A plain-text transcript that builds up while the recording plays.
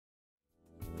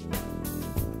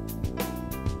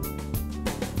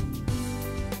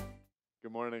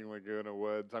Good morning, Laguna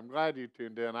Woods. I'm glad you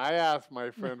tuned in. I asked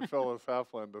my friend Phyllis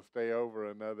Heflin to stay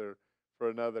over for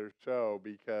another show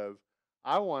because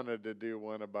I wanted to do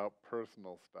one about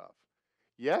personal stuff.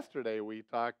 Yesterday we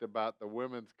talked about the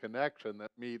Women's Connection that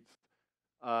meets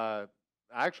uh,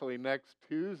 actually next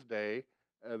Tuesday,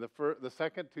 the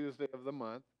second Tuesday of the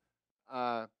month,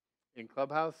 uh, in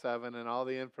Clubhouse 7, and all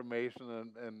the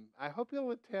information, and I hope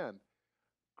you'll attend.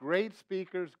 Great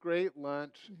speakers, great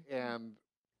lunch, and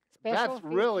Special that's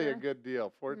really a feature. good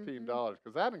deal, $14,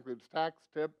 because that includes tax,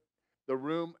 tip, the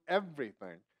room,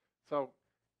 everything. So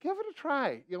give it a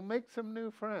try. You'll make some new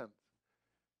friends.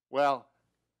 Well,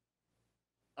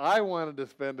 I wanted to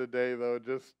spend a day, though,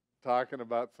 just talking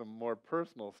about some more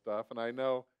personal stuff. And I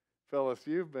know, Phyllis,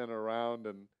 you've been around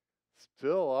and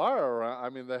still are around. I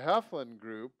mean, the Heflin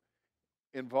Group,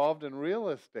 involved in real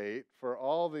estate for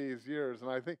all these years.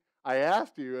 And I think I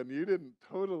asked you, and you didn't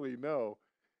totally know,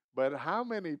 but how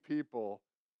many people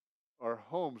or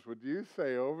homes would you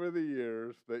say over the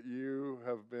years that you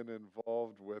have been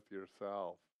involved with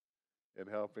yourself in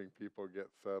helping people get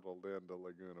settled into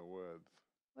Laguna Woods?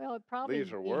 Well, it probably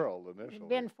Leisure World it's initially.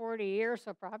 been 40 years,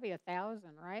 so probably 1,000,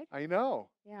 right? I know.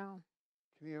 Yeah.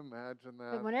 Can you imagine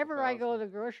that? But whenever I go to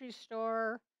the grocery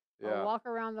store or Yeah. walk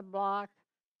around the block,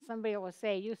 somebody will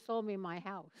say, "You sold me my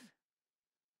house."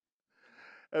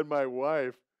 And my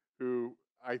wife, who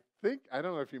I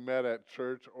don't know if you met at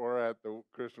church or at the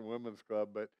Christian Women's Club,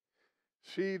 but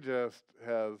she just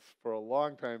has for a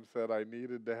long time said I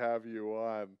needed to have you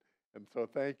on. And so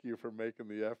thank you for making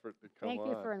the effort to come on. Thank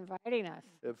you for inviting us.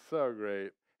 It's so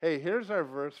great. Hey, here's our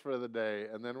verse for the day,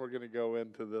 and then we're going to go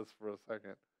into this for a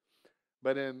second.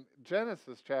 But in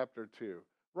Genesis chapter 2,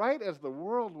 right as the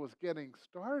world was getting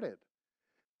started,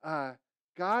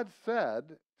 God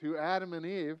said to Adam and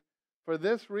Eve, "For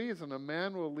this reason, a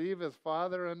man will leave his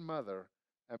father and mother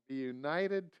and be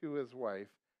united to his wife,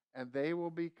 and they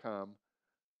will become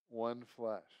one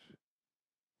flesh."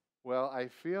 Well, I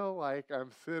feel like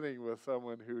I'm sitting with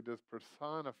someone who just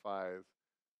personifies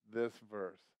this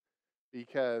verse,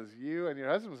 because you and your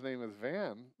husband's name is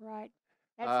Van. Right.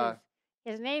 That's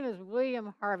his name is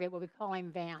William Harvey, but we call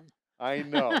him Van. I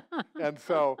know. And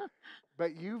so,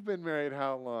 but you've been married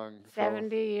how long?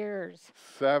 70 years.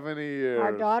 70 years.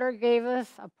 Our daughter gave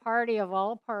us a party of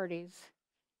all parties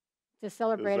to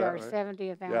celebrate our right?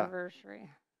 70th anniversary.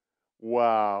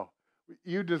 Wow.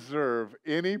 You deserve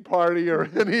any party or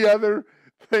any other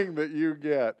thing that you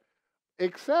get,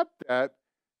 except that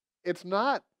it's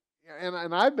not,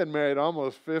 and I've been married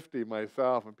almost 50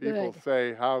 myself, and people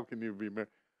say, "How can you be married?"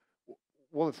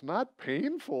 Well, it's not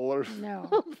painful or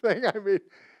something. I mean,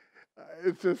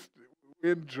 it's just,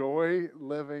 we enjoy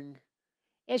living.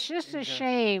 It's just a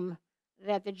shame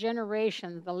that the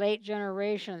late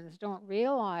generations don't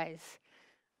realize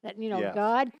that,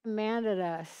 God commanded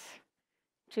us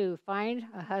to find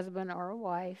a husband or a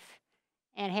wife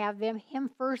and have him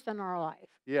first in our life.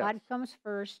 Yes. God comes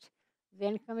first,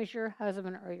 then comes your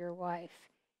husband or your wife.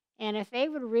 And if they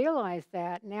would realize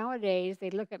that, nowadays they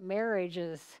look at marriage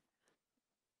as,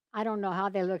 I don't know how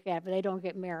they look at it, but they don't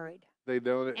get married. They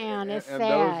don't, and it's sad.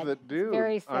 Those that do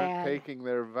aren't taking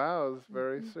their vows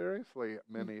very seriously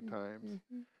many times.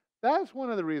 That's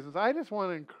one of the reasons. I just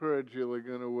want to encourage you,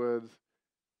 Laguna Woods.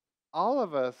 All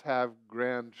of us have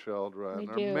grandchildren,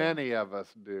 or many of us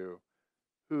do,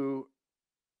 who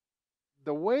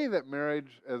the way that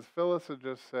marriage, as Phyllis had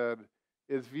just said,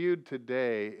 is viewed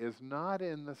today is not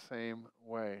in the same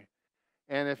way.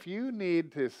 And if you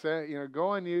need to go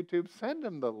on YouTube, send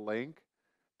them the link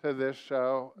to this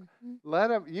show. Let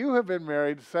them. You have been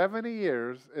married 70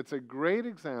 years. It's a great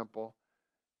example.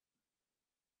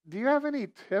 Do you have any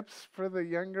tips for the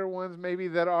younger ones, maybe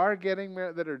that are getting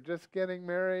married, that are just getting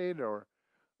married, or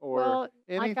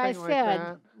anything like I said,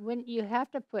 that? When you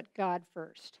have to put God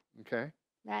first. Okay.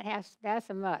 That's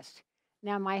a must.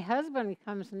 Now my husband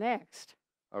comes next.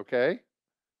 Okay.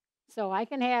 So I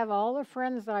can have all the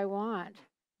friends I want,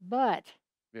 but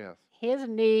yes, his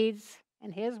needs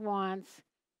and his wants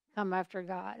come after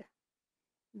God.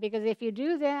 Because if you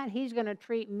do that, he's going to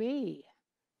treat me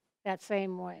that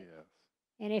same way. Yes.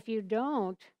 And if you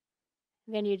don't,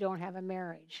 then you don't have a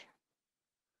marriage.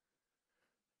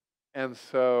 And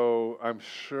so I'm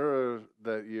sure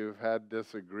that you've had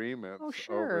disagreements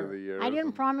over the years. I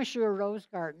didn't promise you a rose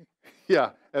garden.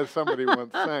 Yeah, as somebody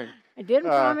once sang. I didn't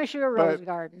promise you a rose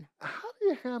garden. How do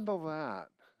you handle that?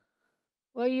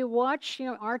 Well, you watch,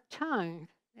 our tongue,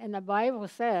 and the Bible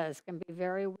says, can be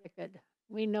very wicked.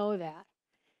 We know that.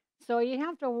 So you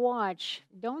have to watch.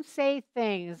 Don't say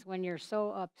things when you're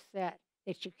so upset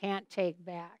that you can't take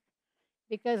back.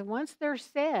 Because once they're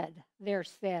said, they're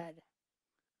said.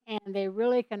 and they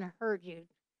really can hurt you.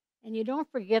 And you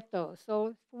don't forget those.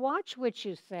 So watch what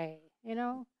you say, you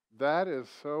know? That is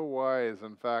so wise.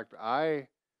 In fact, I,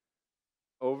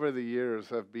 over the years,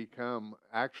 have become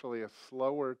actually a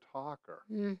slower talker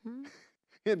Mm-hmm.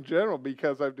 in general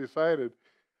because I've decided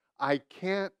I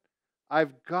can't,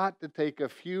 I've got to take a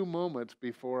few moments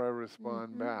before I respond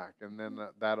Mm-hmm. back. And then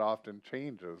that often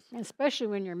changes. Especially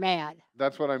when you're mad.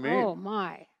 That's what I mean. Oh,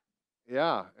 my.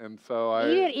 Yeah. And so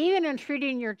Even in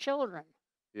treating your children.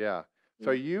 yeah. So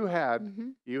you had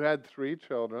 3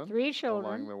 children 3 along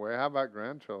children. the way. How about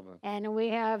grandchildren? And we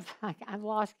have, I've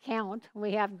lost count.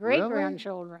 We have Really?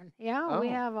 great-grandchildren. Yeah, we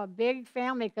Oh. have a big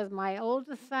family because my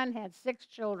oldest son had 6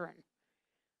 children.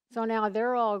 So now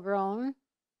they're all grown.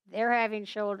 They're having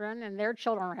children, and their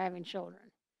children are having children.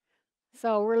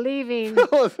 So we're leaving.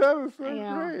 Phyllis, that is so You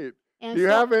know, great. and Do you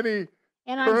so- have any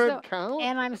current count?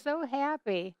 And I'm so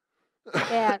happy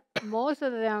that most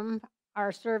of them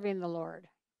are serving the Lord.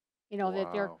 You know,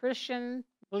 that they're Wow. Christian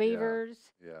believers.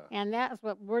 Yeah. And that's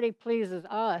what really pleases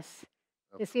us,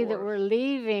 to Of see that course. we're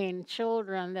leaving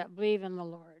children that believe in the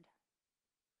Lord.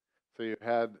 So you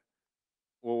had,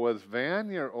 well, was Van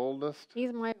your oldest?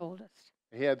 He's my oldest.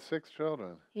 He had 6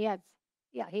 children. He had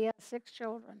 6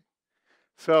 children.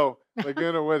 So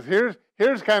Laguna was, here's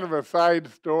kind of a side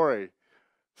story.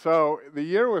 So the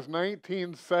year was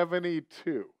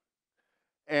 1972,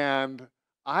 and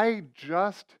I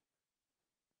just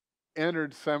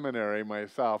entered seminary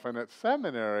myself. And at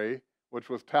seminary, which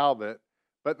was Talbot,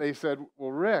 but they said,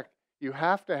 well, Rick, you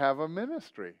have to have a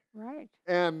ministry. Right.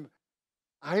 And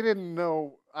I didn't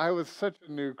know, I was such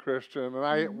a new Christian.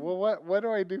 And well, what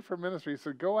do I do for ministry? He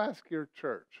said, go ask your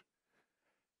church.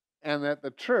 And at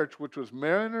the church, which was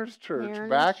Mariners Church,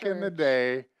 back in the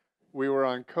day, we were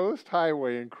on Coast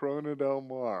Highway in Corona del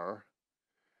Mar.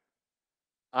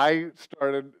 I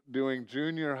started doing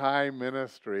junior high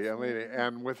ministry. I mean,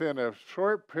 and within a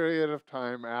short period of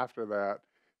time after that,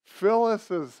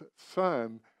 Phyllis's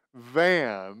son,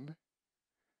 Van,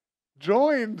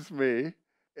 joins me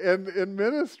in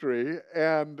ministry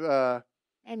and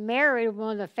married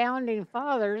one of the founding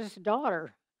fathers'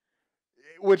 daughter.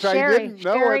 Which I didn't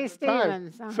know Sherry at the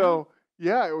time. Stevens. So,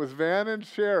 yeah, it was Van and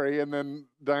Sherry, and then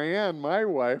Diane, my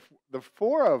wife. The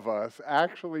 4 of us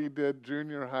actually did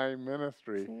junior high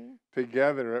ministry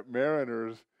together at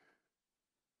Mariners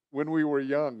when we were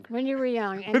young. When you were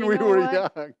young. And when we were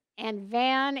young. And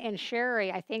Van and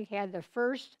Sherry, I think, had the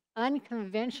first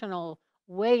unconventional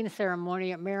wedding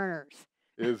ceremony at Mariners.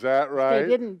 Is that right? They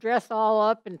didn't dress all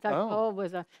up and stuff. Oh, it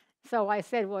was a... So I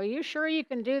said, well, are you sure you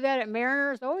can do that at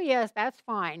Mariners? Oh, yes, that's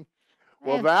fine.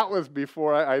 Well, that was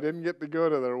before I didn't get to go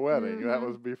to their wedding. That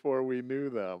was before we knew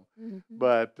them.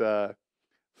 But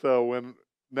so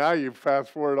now you fast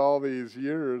forward all these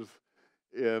years,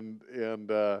 and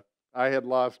I had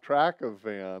lost track of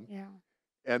Van. Yeah.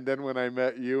 And then when I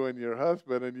met you and your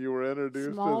husband, and you were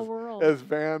introduced as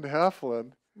Van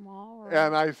Heflin, Small world.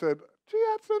 And I said, gee,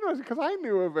 that's interesting, because I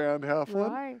knew a Van Heflin.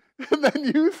 Right. And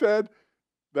then you said,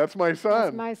 that's my son.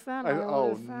 That's my son.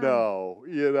 Oh, no,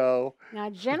 you know. Now,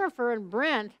 Jennifer and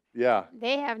Brent, yeah,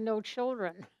 they have no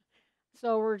children.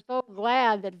 So we're so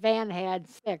glad that Van had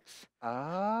 6.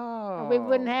 Oh. We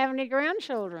wouldn't have any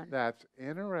grandchildren. That's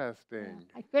interesting.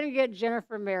 Yeah. I couldn't get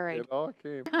Jennifer married. It all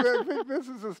came. I think this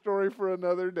is a story for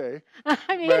another day.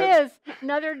 I mean, it is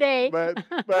another day.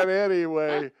 But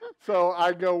anyway, so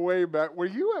I go way back. Were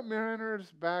you at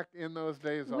Mariners back in those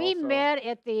days also? We met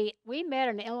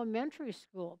in elementary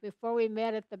school before we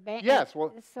met at the bank. Yes,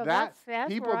 well, so that's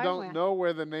people don't know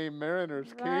where the name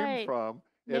Mariners came from.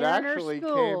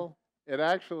 Mariners It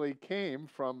actually came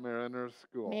from Mariners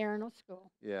School. Mariners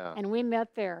School. Yeah. And we met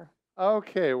there.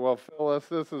 Okay, well, Phyllis,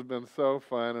 this has been so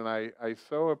fun, and I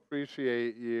so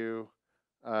appreciate you.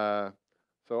 So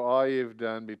all you've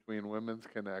done between Women's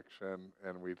Connection,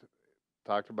 and we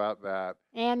talked about that.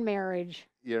 And marriage.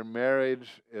 Your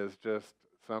marriage is just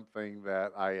something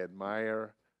that I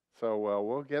admire so well.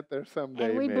 We'll get there someday,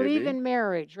 and we believe in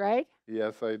marriage, right?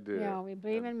 Yes, I do. Yeah, we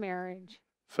believe in marriage.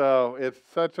 So it's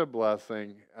such a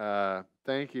blessing.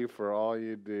 Thank you for all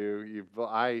you do.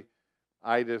 I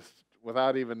just,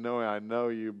 without even knowing, I know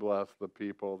you bless the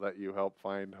people that you help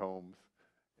find homes,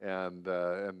 and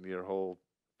your whole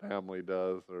family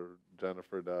does, or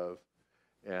Jennifer does,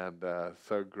 and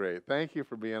so great. Thank you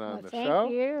for being on the show.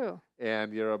 Thank you.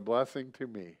 And you're a blessing to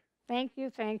me. Thank you.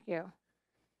 Thank you.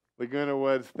 Laguna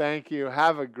Woods, thank you.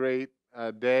 Have a great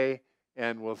day,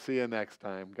 and we'll see you next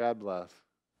time. God bless.